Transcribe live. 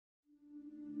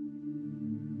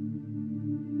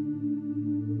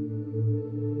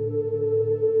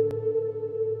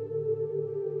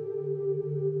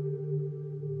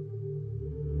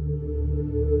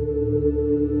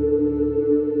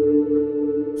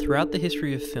Throughout the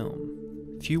history of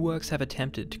film, few works have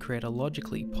attempted to create a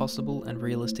logically possible and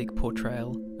realistic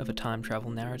portrayal of a time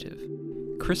travel narrative.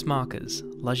 Chris Marker's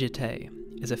Jetee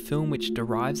is a film which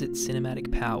derives its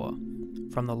cinematic power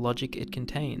from the logic it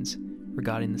contains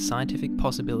regarding the scientific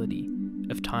possibility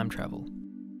of time travel.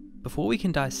 Before we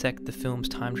can dissect the film's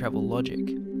time travel logic,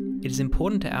 it is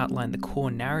important to outline the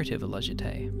core narrative of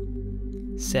Jetee.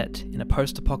 Set in a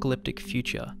post-apocalyptic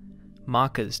future,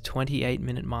 Marker's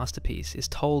 28-minute masterpiece is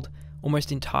told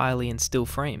almost entirely in still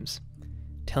frames,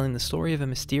 telling the story of a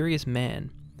mysterious man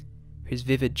whose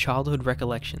vivid childhood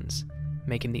recollections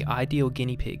make him the ideal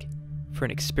guinea pig for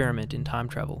an experiment in time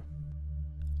travel.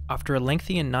 After a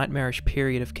lengthy and nightmarish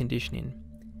period of conditioning,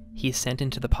 he is sent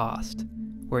into the past,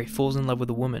 where he falls in love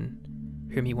with a woman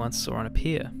whom he once saw on a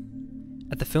pier.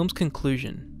 At the film's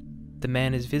conclusion, the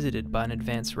man is visited by an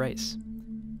advanced race,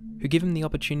 who give him the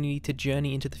opportunity to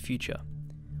journey into the future,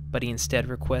 but he instead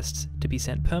requests to be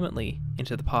sent permanently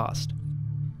into the past,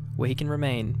 where he can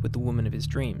remain with the woman of his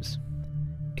dreams.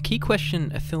 A key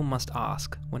question a film must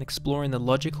ask when exploring the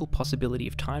logical possibility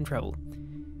of time travel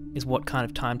is what kind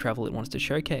of time travel it wants to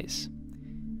showcase: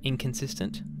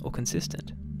 inconsistent or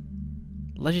consistent.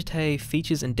 Jetee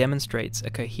features and demonstrates a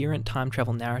coherent time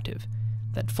travel narrative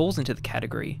that falls into the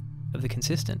category of the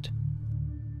consistent.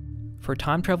 For a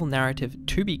time travel narrative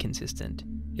to be consistent,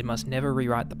 it must never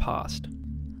rewrite the past.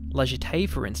 Jetee,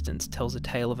 for instance, tells a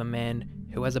tale of a man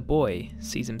who as a boy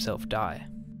sees himself die.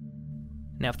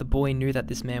 Now, if the boy knew that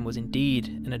this man was indeed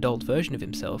an adult version of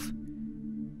himself,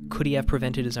 could he have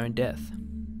prevented his own death?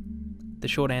 The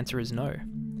short answer is no.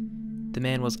 The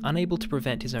man was unable to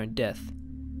prevent his own death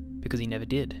because he never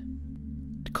did.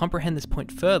 To comprehend this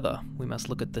point further, we must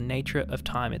look at the nature of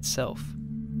time itself.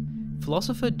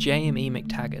 Philosopher J.M.E.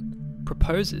 McTaggart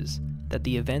proposes that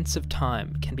the events of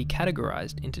time can be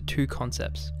categorized into two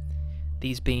concepts,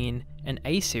 these being an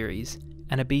A series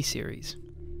and a B series.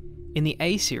 In the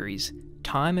A series,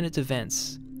 time and its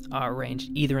events are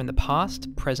arranged either in the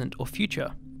past, present, or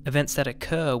future. Events that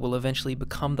occur will eventually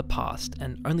become the past,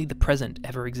 and only the present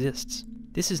ever exists.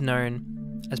 This is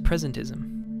known as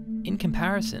presentism. In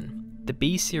comparison, the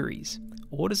B series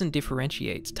orders and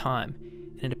differentiates time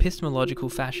in an epistemological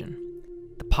fashion.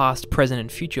 The past, present,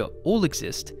 and future all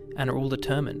exist and are all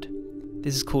determined.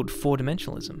 This is called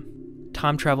four-dimensionalism.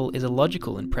 Time travel is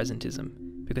illogical in presentism,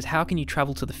 because how can you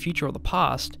travel to the future or the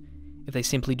past if they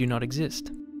simply do not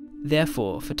exist?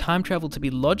 Therefore, for time travel to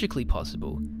be logically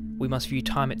possible, we must view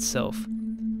time itself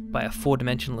by a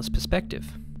four-dimensionalist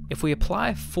perspective. If we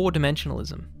apply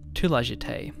four-dimensionalism to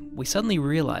Jetee, we suddenly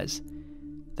realize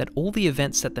that all the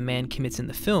events that the man commits in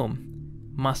the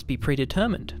film must be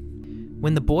predetermined.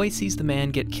 When the boy sees the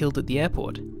man get killed at the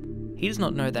airport, he does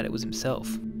not know that it was himself,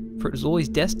 for it was always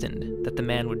destined that the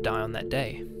man would die on that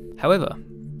day. However,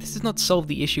 this does not solve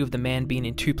the issue of the man being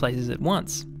in two places at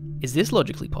once. Is this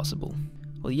logically possible?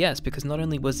 Well, yes, because not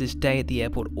only was this day at the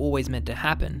airport always meant to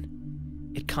happen,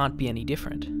 it can't be any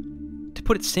different. To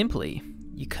put it simply,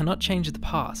 you cannot change the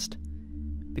past,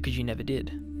 because you never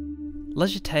did.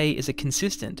 Jetee is a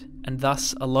consistent, and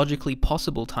thus a logically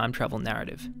possible time travel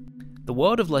narrative. The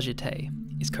world of Jetee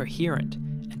is coherent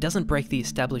and doesn't break the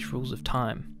established rules of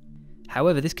time.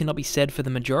 However, this cannot be said for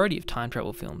the majority of time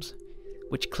travel films,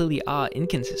 which clearly are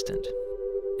inconsistent.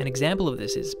 An example of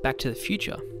this is Back to the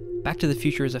Future. Back to the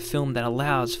Future is a film that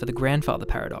allows for the grandfather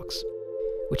paradox,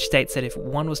 which states that if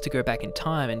one was to go back in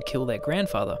time and kill their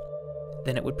grandfather,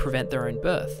 then it would prevent their own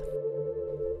birth.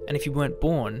 And if you weren't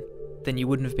born, then you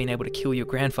wouldn't have been able to kill your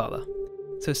grandfather.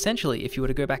 So essentially, if you were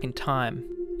to go back in time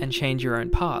and change your own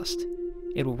past,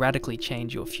 it will radically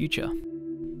change your future.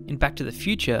 In Back to the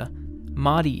Future,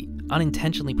 Marty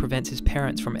unintentionally prevents his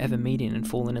parents from ever meeting and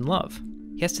falling in love.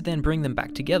 He has to then bring them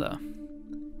back together,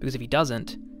 because if he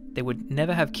doesn't, they would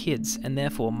never have kids, and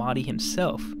therefore Marty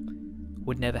himself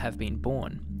would never have been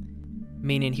born,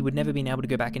 meaning he would never been able to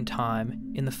go back in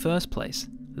time in the first place,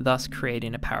 thus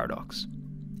creating a paradox.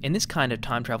 In this kind of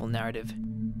time travel narrative,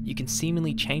 you can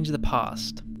seemingly change the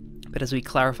past, but as we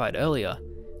clarified earlier,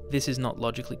 this is not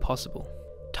logically possible.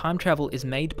 Time travel is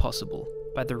made possible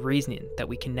by the reasoning that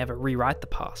we can never rewrite the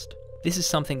past. This is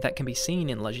something that can be seen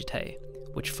in Jetee,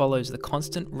 which follows the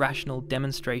constant rational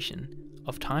demonstration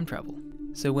of time travel.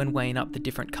 So when weighing up the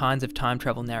different kinds of time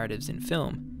travel narratives in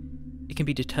film, it can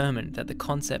be determined that the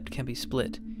concept can be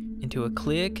split into a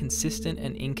clear, consistent,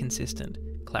 and inconsistent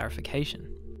clarification.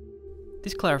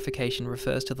 This clarification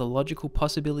refers to the logical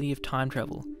possibility of time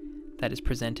travel that is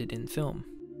presented in film.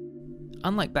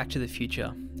 Unlike Back to the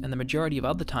Future and the majority of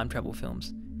other time travel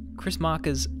films, Chris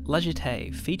Marker's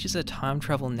Jetee features a time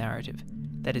travel narrative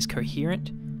that is coherent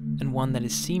and one that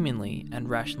is seemingly and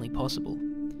rationally possible.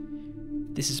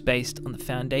 This is based on the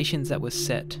foundations that were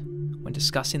set when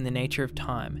discussing the nature of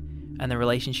time and the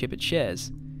relationship it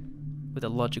shares with a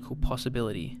logical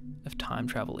possibility of time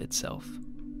travel itself.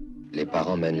 Les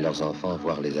parents mènent leurs enfants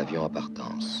voir les avions en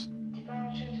partance.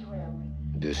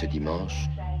 De ce dimanche,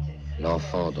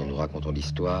 l'enfant dont nous racontons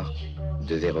l'histoire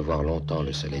devait revoir longtemps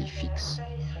le soleil fixe,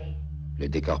 le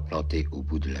décor planté au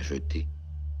bout de la jetée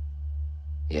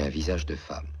et un visage de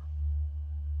femme.